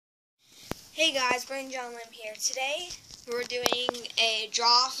Hey guys, Brain John Lim here. Today we're doing a draw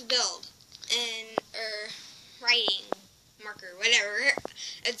off build or writing marker, whatever.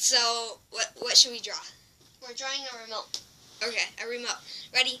 And so what should we draw? We're drawing a remote. Okay, a remote.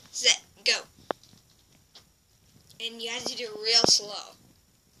 Ready, set, go. And you have to do it real slow.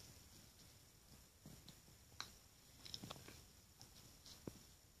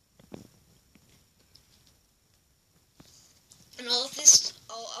 And I'll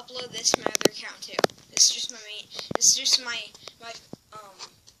upload this to my other account too. This is just my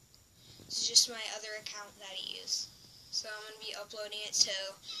other account that I use. So I'm gonna be uploading it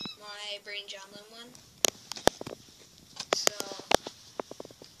to my Brain John Lim one. So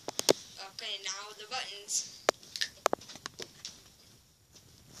okay, now the buttons.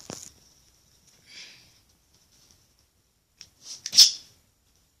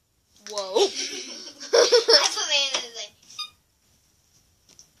 Whoa. That's what made it like.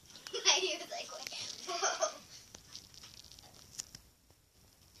 He was like, whoa.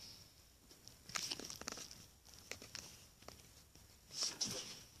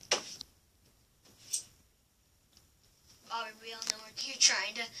 Bobby, we all know you're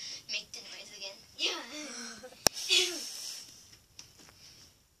trying to make the noise again. Yeah.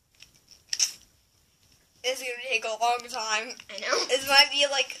 It's gonna take a long time. I know. This might be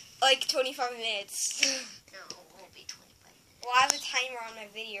like 25 minutes. No, it won't be 25 minutes. Well, I have a timer on my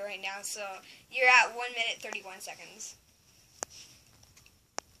video right now, so you're at 1 minute 31 seconds.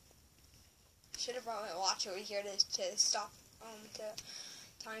 Should have brought my watch over here to stop to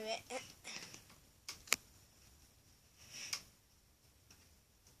time it.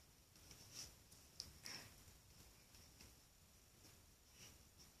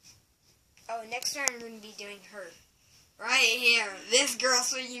 Oh, next time I'm going to be doing her. Right here. This girl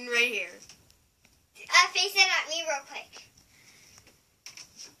swinging right here. Face it at me real quick.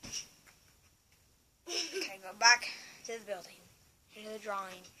 Okay, go back to the building. To the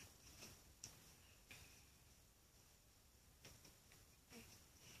drawing.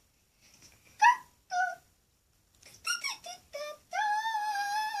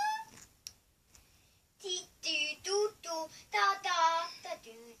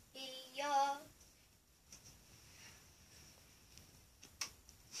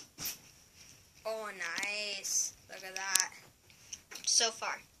 Oh, nice. Look at that. So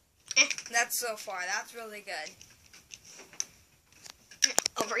far. That's so far. That's really good.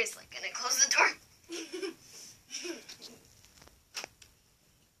 Aubrey's like gonna close the door.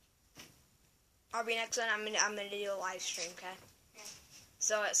 Aubrey, next one I'm gonna do a live stream, okay? Yeah.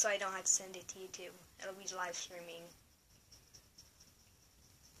 So I don't have to send it to YouTube. It'll be live streaming.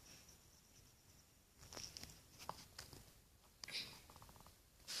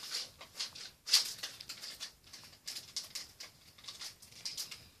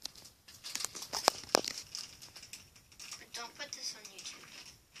 Don't put this on YouTube.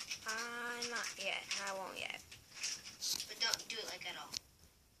 Not yet. I won't yet. But don't do it like at all.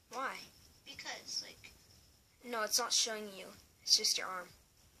 Why? Because like. No, it's not showing you. It's just your arm.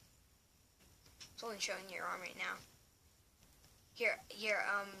 It's only showing your arm right now. Here,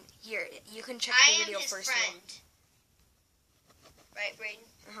 you can check the video first. I am his friend. Right, Braden?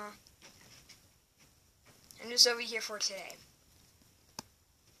 Uh-huh. I'm just over here for today.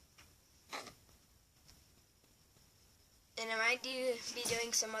 And I might be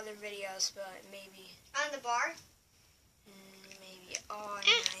doing some other videos, but maybe. On the bar? Maybe. Oh,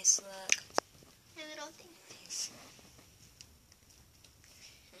 nice. Look. My little thing. Thanks.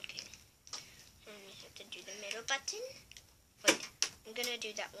 Okay. And we have to do the middle button. Wait, I'm gonna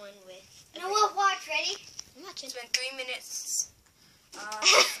do that one with. No, we'll watch. Ready? I'm watching. It's been 3 minutes.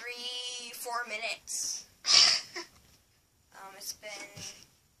 4 minutes. It's been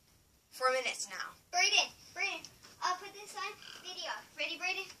 4 minutes now. Braden, I'll put this on video. Ready,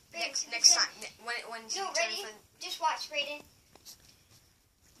 Braden? Next time. When no, ready? Just watch, Braden.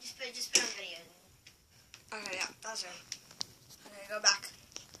 Just put on video. Okay, yeah, that's right. Okay, go back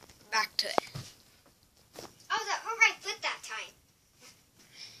to it. I was at right foot that time.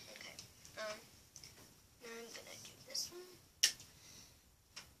 Okay. Now I'm gonna do this one.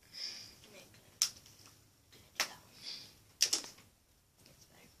 And I'm gonna do that one. That's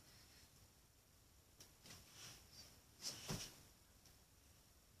better.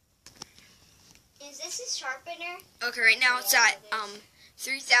 Is this a sharpener? Okay, right now it's at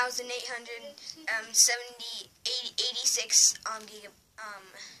 3,886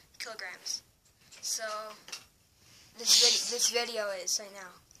 kilograms. So this video is right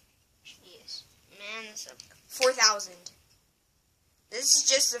now. Yes. Man, this is 4,000. This is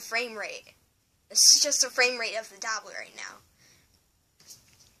just the frame rate. This is just the frame rate of the tablet right now.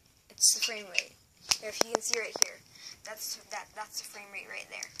 That's the frame rate. Here, if you can see right here, that's the frame rate right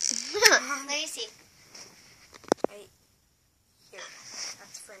there. Let me see. Right here,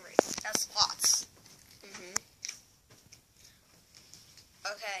 that's the frame rate. That's lots.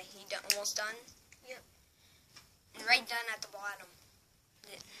 Okay, you almost done? Yep. And right done at the bottom.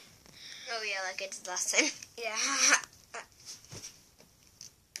 Oh yeah, like it's last time. Yeah.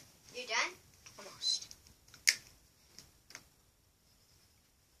 You're done? Almost.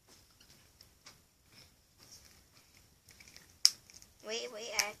 Wait,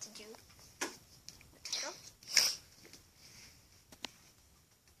 I have to do the title.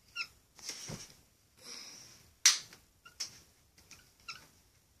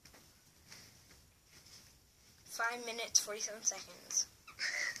 Five minutes, 47 seconds.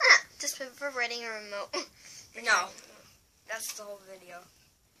 Just for writing a remote. No, that's the whole video.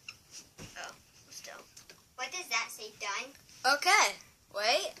 Oh, still. What does that say? Done? Okay.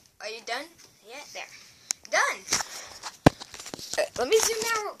 Wait, are you done? Yeah. There. Done. Let me zoom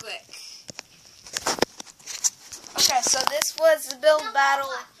out real quick. Okay, so this was the build battle,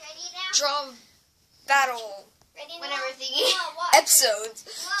 draw battle Whatever thingy. episodes.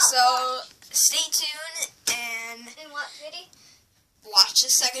 So stay tuned and watch the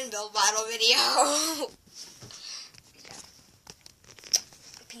second build battle video.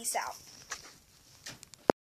 Peace out.